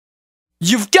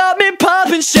You've got me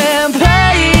popping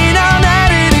champagne, I'm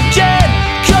at it again.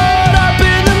 Caught up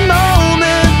in the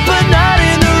moment, but not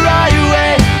in the right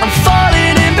way. I'm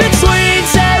falling in between,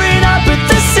 tearing up at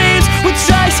the seams, with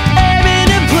strikes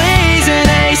aiming and pleasing.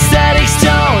 Aesthetics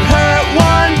don't hurt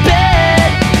one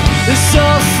bit, so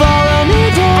follow me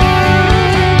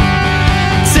down.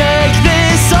 Take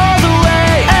this all the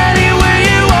way, anywhere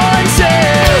you want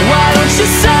it. Why don't you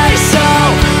say so?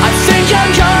 I think I'm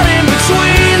caught in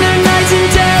between.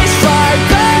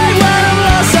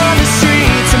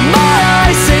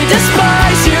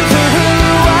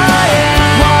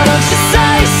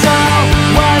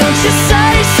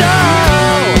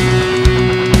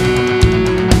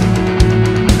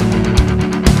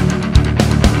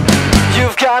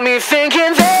 Got me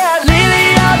thinking that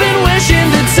lately I've been wishing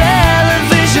the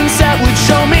television set would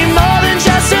show me more than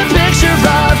just a picture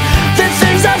of the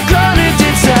things I've grown to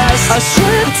detest. I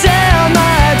strip down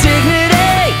my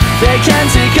dignity, they can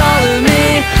take all of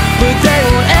me, but they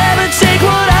won't ever take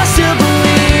what I still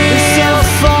believe. So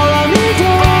follow me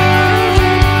down,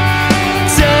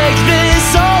 take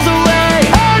this all the way,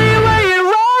 anywhere you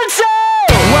want to.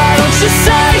 Why don't you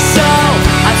say so?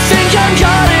 I think I'm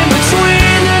caught in between.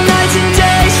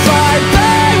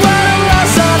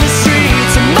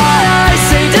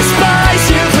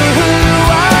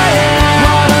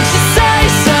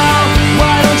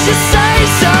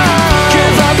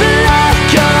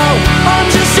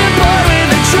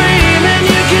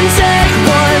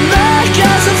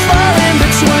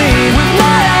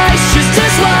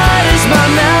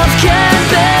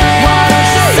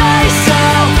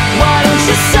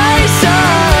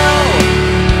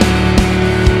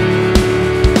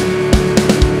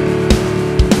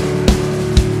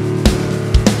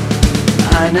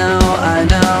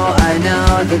 I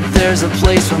know that there's a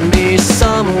place for me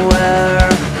somewhere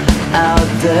out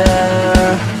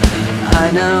there.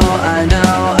 I know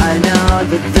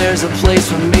that there's a place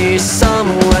for me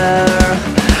somewhere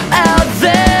out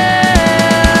there.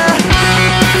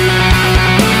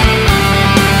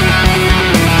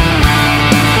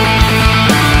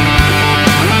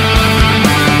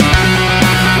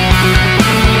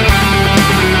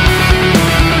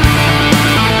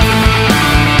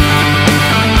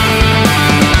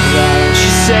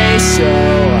 So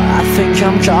I think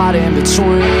I'm caught in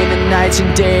between. The nights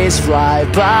and days fly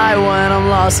by when I'm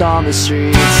lost on the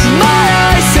streets. My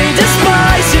eyes say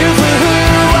despise you for who